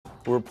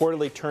who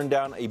reportedly turned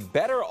down a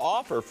better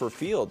offer for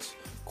Fields.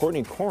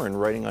 Courtney Corrin,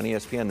 writing on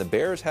ESPN, the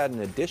Bears had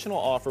an additional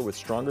offer with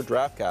stronger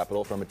draft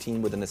capital from a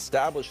team with an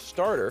established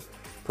starter,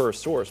 per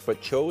source,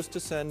 but chose to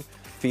send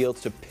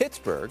Fields to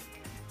Pittsburgh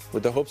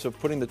with the hopes of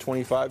putting the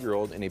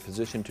 25-year-old in a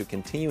position to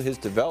continue his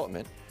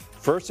development,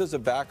 first as a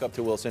backup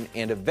to Wilson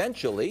and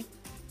eventually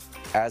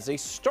as a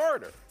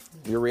starter.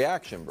 Your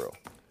reaction, bro?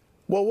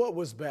 Well, what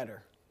was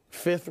better?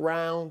 5th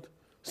round,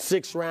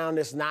 6th round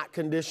that's not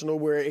conditional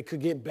where it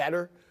could get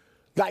better?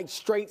 Like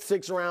straight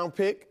 6th round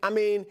pick? I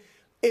mean,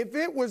 if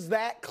it was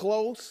that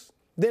close,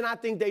 then I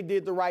think they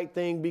did the right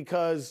thing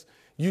because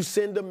you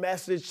send a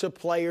message to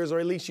players, or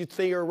at least you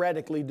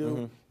theoretically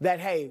do, that,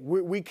 hey,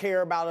 we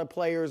care about our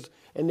players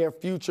and their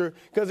future.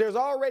 Because there's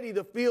already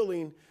the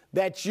feeling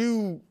that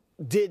you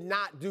did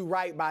not do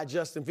right by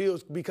Justin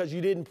Fields because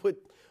you didn't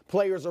put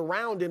players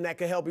around him that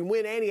could help him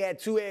win. And he had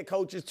 2 head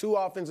coaches, 2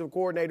 offensive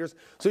coordinators.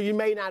 So you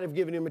may not have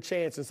given him a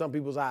chance in some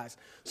people's eyes.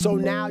 So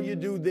now you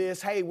do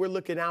this. Hey, we're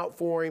looking out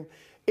for him.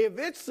 If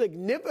it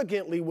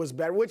significantly was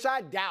better, which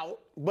I doubt,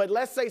 but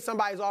let's say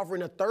somebody's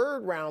offering a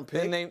 3rd round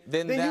pick,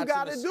 then you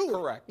got to do it.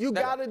 Correct. You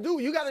got to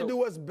do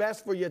what's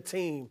best for your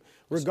team,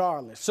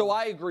 regardless. So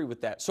I agree with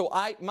that. So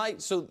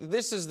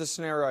this is the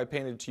scenario I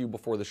painted to you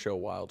before the show,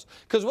 Wilds,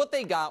 because what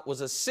they got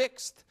was a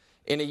 6th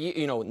in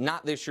a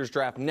not this year's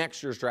draft,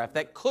 next year's draft.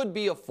 That could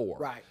be a 4,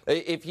 right,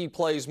 if he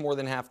plays more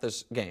than half the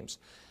games.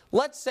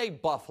 Let's say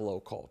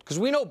Buffalo called, because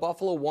we know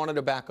Buffalo wanted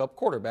a backup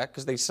quarterback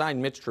because they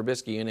signed Mitch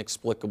Trubisky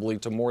inexplicably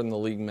to more than the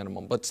league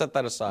minimum. But set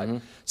that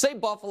aside. Say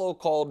Buffalo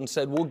called and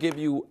said, we'll give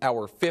you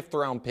our 5th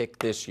round pick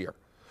this year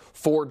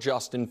for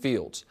Justin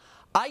Fields.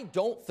 I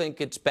don't think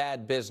it's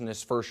bad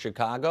business for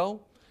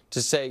Chicago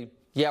to say,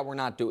 yeah, we're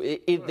not doing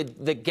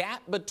it. The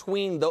gap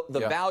between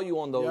the value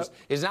on those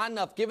is not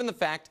enough, given the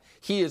fact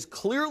he is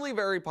clearly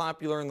very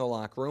popular in the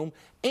locker room.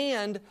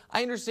 And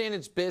I understand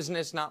it's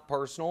business, not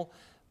personal.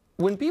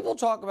 When people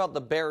talk about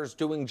the Bears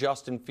doing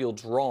Justin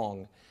Fields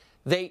wrong,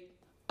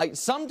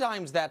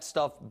 sometimes that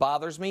stuff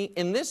bothers me.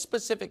 In this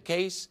specific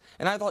case,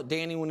 and I thought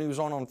Danny, when he was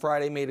on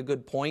Friday, made a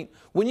good point.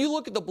 When you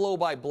look at the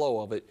blow-by-blow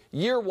of it,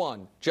 year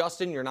 1,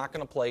 Justin, you're not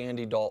going to play.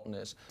 Andy Dalton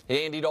is.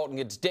 Andy Dalton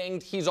gets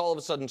dinged. He's all of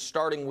a sudden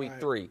starting week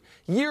 3.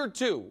 Year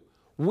 2,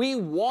 we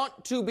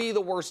want to be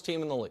the worst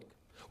team in the league.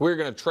 We're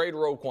going to trade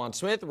Roquan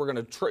Smith. We're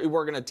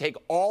going to take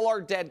all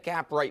our dead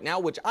cap right now,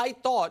 which I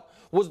thought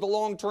was the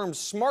long-term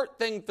smart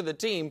thing for the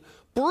team.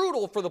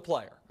 Brutal for the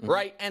player,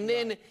 right? And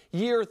then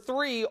year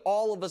 3,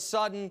 all of a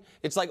sudden,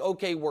 it's like,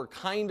 okay, we're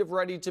kind of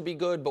ready to be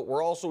good, but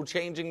we're also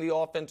changing the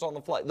offense on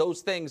the fly.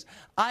 Those things,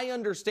 I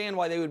understand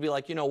why they would be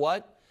like, you know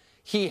what?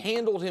 He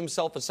handled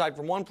himself, aside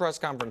from one press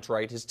conference,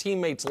 right? His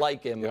teammates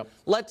like him.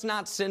 Let's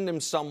not send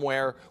him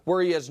somewhere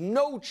where he has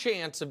no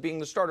chance of being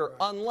the starter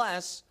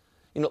unless,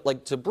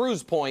 like to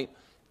Bruce's point,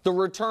 the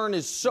return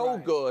is so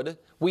good,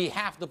 we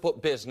have to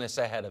put business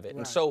ahead of it.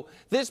 And so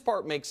this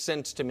part makes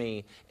sense to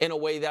me in a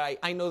way that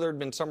I know there had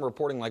been some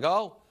reporting like,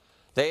 oh,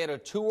 they had a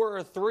 2 or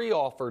a 3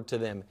 offered to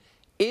them.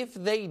 If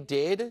they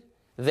did,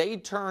 they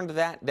turned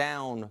that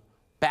down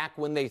back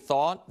when they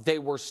thought they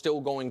were still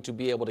going to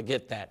be able to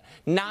get that.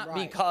 Not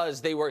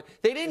because they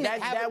didn't have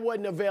that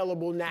wasn't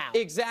available now.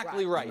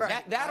 Exactly right.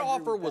 That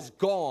offer was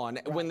gone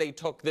when they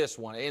took this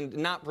one and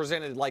not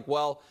presented like,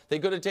 well, they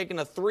could have taken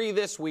a 3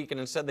 this week and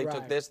instead they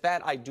took this.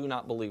 That I do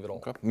not believe at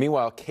all. Okay.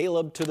 Meanwhile,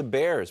 Caleb to the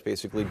Bears,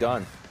 basically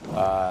done.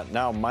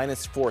 Now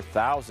minus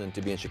 4,000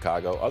 to be in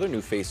Chicago. Other new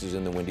faces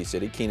in the Windy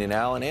City, Keenan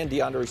Allen and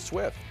DeAndre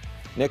Swift.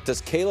 Nick, does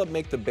Caleb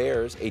make the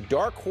Bears a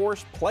dark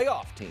horse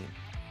playoff team?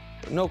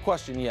 No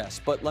question, yes.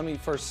 But let me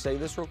first say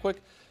this real quick.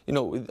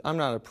 I'm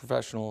not a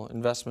professional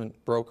investment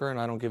broker, and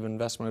I don't give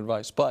investment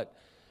advice. But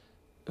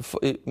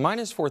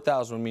minus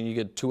 4,000 would mean you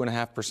get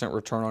 2.5%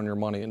 return on your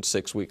money in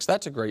 6 weeks.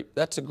 That's better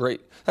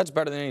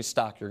than any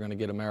stock you're going to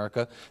get,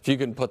 America, if you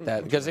can put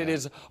that. Because it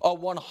is a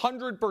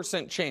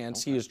 100%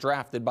 chance he is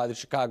drafted by the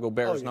Chicago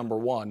Bears, number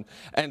 1.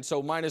 And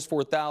so minus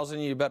 4,000,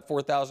 you bet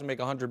 4,000, make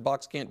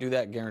 $100. Can't do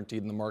that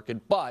guaranteed in the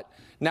market. But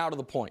now to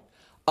the point.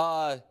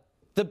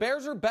 The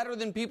Bears are better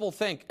than people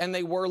think, and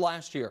they were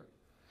last year.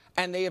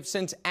 And they have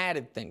since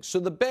added things. So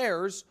the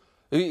Bears,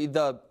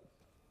 Eberflus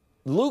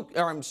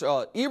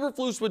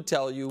would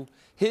tell you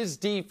his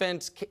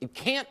defense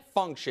can't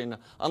function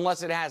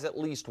unless it has at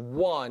least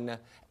one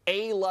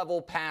A-level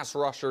pass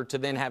rusher to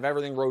then have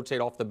everything rotate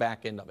off the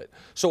back end of it.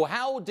 So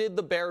how did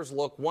the Bears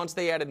look once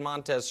they added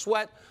Montez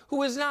Sweat,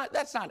 who is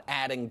that's not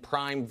adding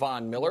prime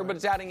Von Miller, but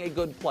it's adding a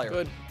good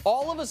player.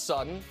 All of a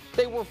sudden,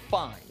 they were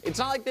fine. It's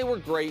not like they were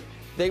great.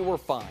 They were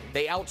fine.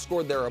 They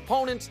outscored their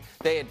opponents.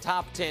 They had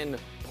top 10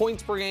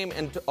 points per game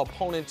and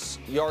opponents'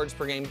 yards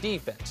per game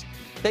defense.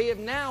 They have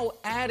now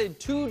added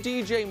to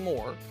DJ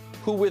Moore,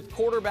 who with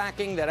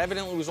quarterbacking that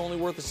evidently was only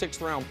worth a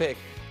 6th round pick,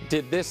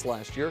 did this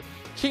last year.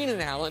 Keenan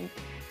Allen,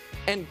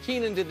 and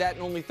Keenan did that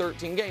in only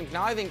 13 games.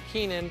 Now I think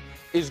Keenan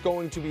is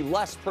going to be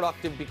less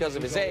productive because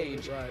of his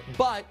age,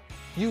 but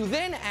you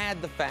then add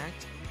the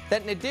fact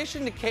that in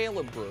addition to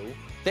Caleb Brew,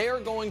 they are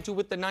going to,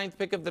 with the 9th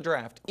pick of the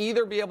draft,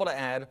 either be able to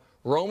add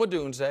Rome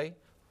Odunze,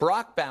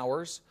 Brock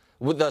Bowers,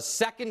 with the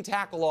second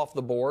tackle off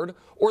the board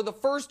or the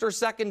first or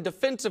second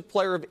defensive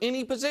player of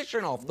any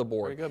position off the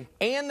board. Very good.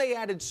 And they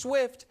added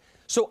Swift.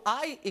 So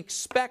I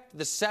expect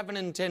the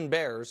 7-10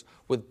 Bears,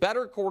 with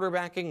better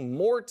quarterbacking,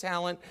 more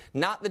talent,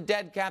 not the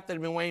dead cap that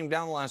have been weighing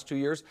down the last 2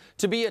 years,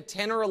 to be a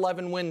 10 or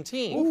 11 win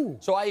team. Ooh.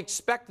 So I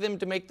expect them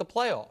to make the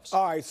playoffs.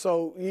 All right,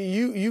 so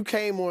you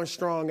came on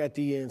strong at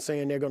the end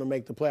saying they're going to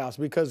make the playoffs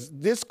because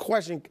this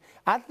question,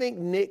 I think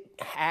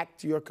Nick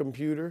hacked your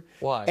computer.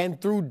 Why?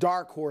 And threw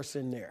Dark Horse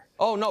in there.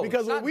 Oh, no,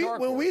 because it's not Dark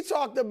when we Horse.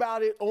 talked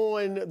about it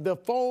on the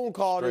phone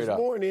call Straight this up.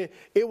 morning,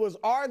 it was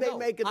are they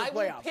making the I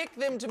playoffs? will pick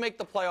them to make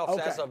the playoffs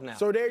as of now.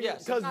 So there,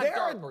 yes, because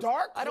they're a horse.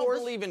 dark horse. I don't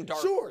believe in dark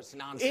sure. horse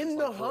nonsense. In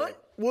the like hunt,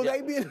 Brewer. will Yeah.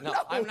 they be? No,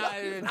 I'm not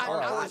in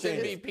dark horse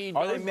MVP.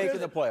 Are they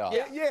making the playoffs?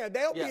 Yeah,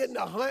 they'll be in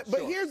the hunt.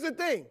 But Sure. here's the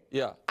thing.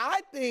 Yeah.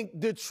 I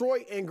think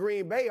Detroit and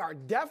Green Bay are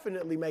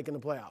definitely making the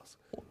playoffs.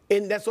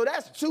 So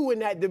that's two in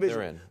that division.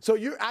 They're in. So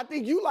I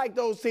think you like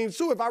those teams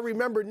too. If I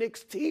remember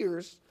Nick's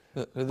tiers,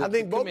 I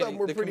think both of them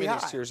were pretty high.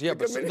 Tiers, yeah,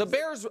 but the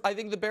Bears, I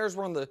think the Bears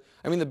were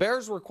the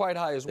Bears were quite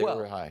high as well.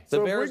 They were high.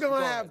 So Bears, if we're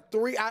going to have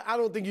three, I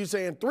don't think you're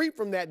saying three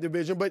from that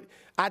division, but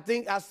I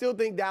still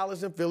think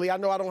Dallas and Philly. I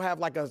know I don't have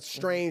like a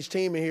strange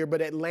team in here,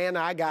 but Atlanta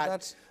I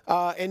got.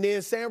 And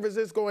then San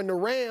Francisco and the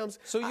Rams.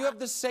 So you have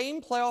the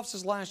same playoffs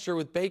as last year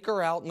with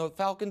Baker out and the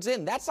Falcons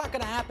in. That's not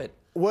going to happen.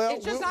 Well,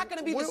 it's just not going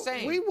to be the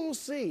same. We will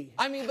see.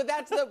 I mean, but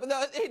that's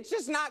it's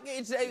just not.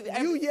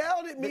 You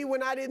yelled at me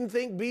when I didn't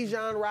think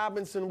Bijan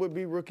Robinson would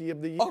be Rookie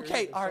of the Year.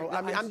 Okay, all right.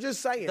 So, I'm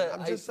just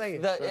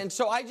saying. And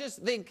so I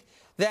just think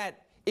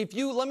that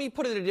let me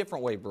put it a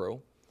different way,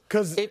 Brew.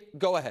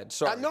 Go ahead.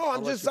 Sorry.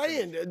 I'm just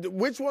saying.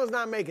 Which one's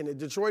not making it?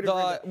 Detroit or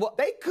Green Bay? Well,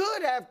 they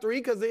could have three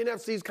because the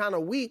NFC's kind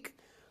of weak.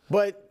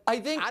 But I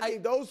think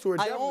those two are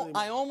definitely.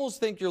 I almost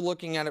think you're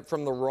looking at it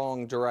from the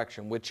wrong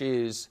direction, which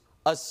is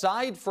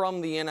aside from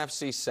the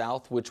NFC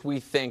South, which we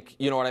think,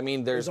 you know what I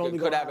mean,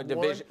 could have a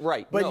division. One.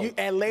 Right. But no.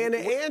 Atlanta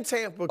and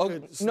Tampa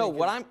could. No,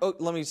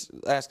 let me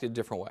ask it a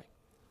different way.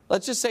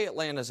 Let's just say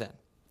Atlanta's in.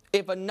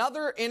 If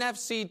another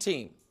NFC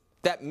team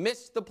that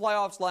missed the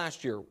playoffs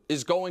last year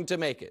is going to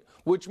make it,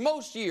 which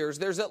most years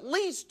there's at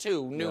least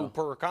two new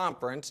per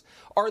conference,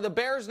 are the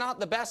Bears not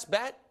the best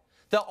bet?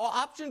 The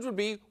options would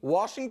be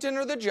Washington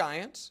or the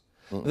Giants,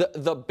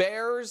 the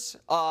Bears,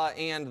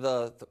 and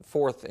the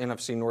fourth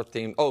NFC North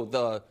team.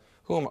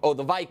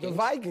 The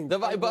Vikings. The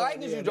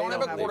Vikings who don't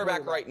have a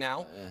quarterback right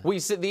now. We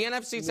said the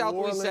NFC South.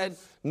 We said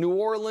New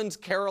Orleans,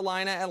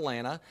 Carolina,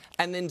 Atlanta,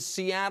 and then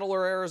Seattle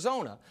or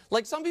Arizona.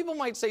 Like some people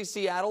might say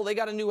Seattle. They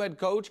got a new head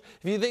coach.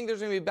 If you think there's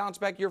going to be a bounce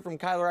back year from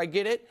Kyler, I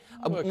get it.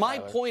 My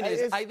point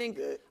is, I think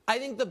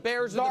the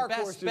Bears are the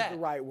best bet. Dark horse is the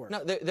right word. No,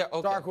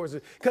 okay. Dark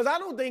horses. Because I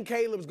don't think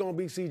Caleb's going to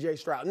be C.J.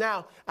 Stroud.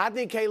 Now, I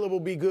think Caleb will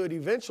be good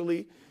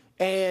eventually.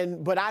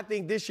 But I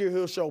think this year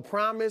he'll show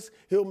promise.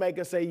 He'll make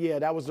us say, yeah,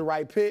 that was the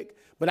right pick.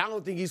 But I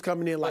don't think he's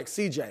coming in like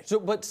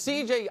CJ. But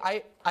CJ,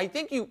 I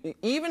think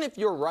even if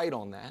you're right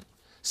on that,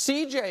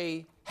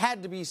 CJ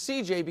had to be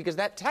CJ because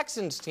that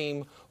Texans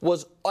team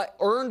was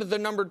earned the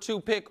number 2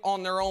 pick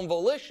on their own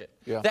volition.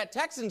 Yeah. That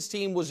Texans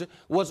team was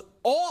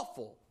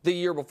awful the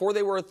year before.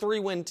 They were a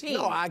 3-win team.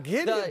 No, I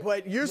get it,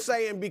 but you're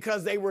saying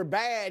because they were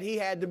bad, he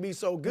had to be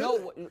so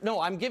good. No,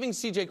 I'm giving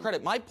CJ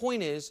credit. My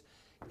point is,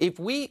 if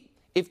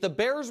the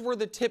Bears were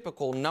the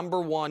typical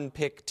number 1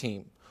 pick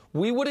team,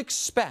 we would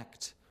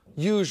expect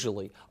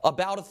usually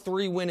about a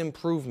 3-win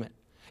improvement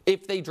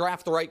if they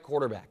draft the right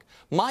quarterback.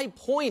 My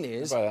point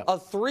is a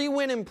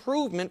 3-win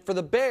improvement for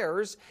the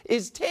Bears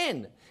is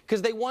 10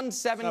 because they won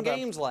 7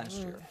 games last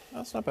year.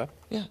 That's not bad.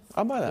 Yeah.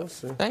 I'll buy that.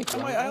 Thank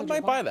you. I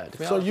might buy that.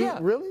 So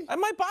really? I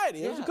might buy it.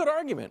 It was a good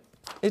argument.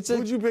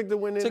 Who'd you pick to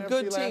win the NFC It's a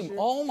good last team. year?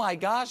 Oh, my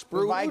gosh,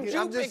 Brew. Who'd you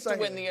I'm pick just to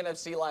win the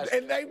NFC last year?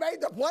 And they made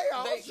the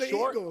playoffs, the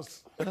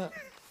Eagles.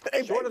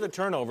 Short of the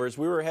turnovers,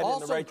 we were heading in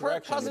the right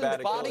direction. Also, Kirk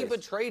Cousins' body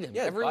betrayed him.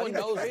 Yeah, everyone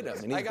knows him.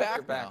 this. And he's I got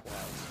your back.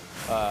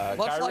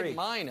 Much like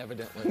mine,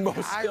 evidently.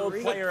 Most skilled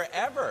player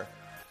ever.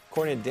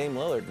 According to Dame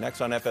Lillard,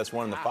 next on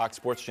FS1 and the Fox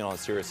Sports Channel on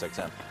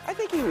SiriusXM. I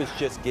think he was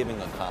just giving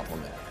a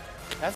compliment.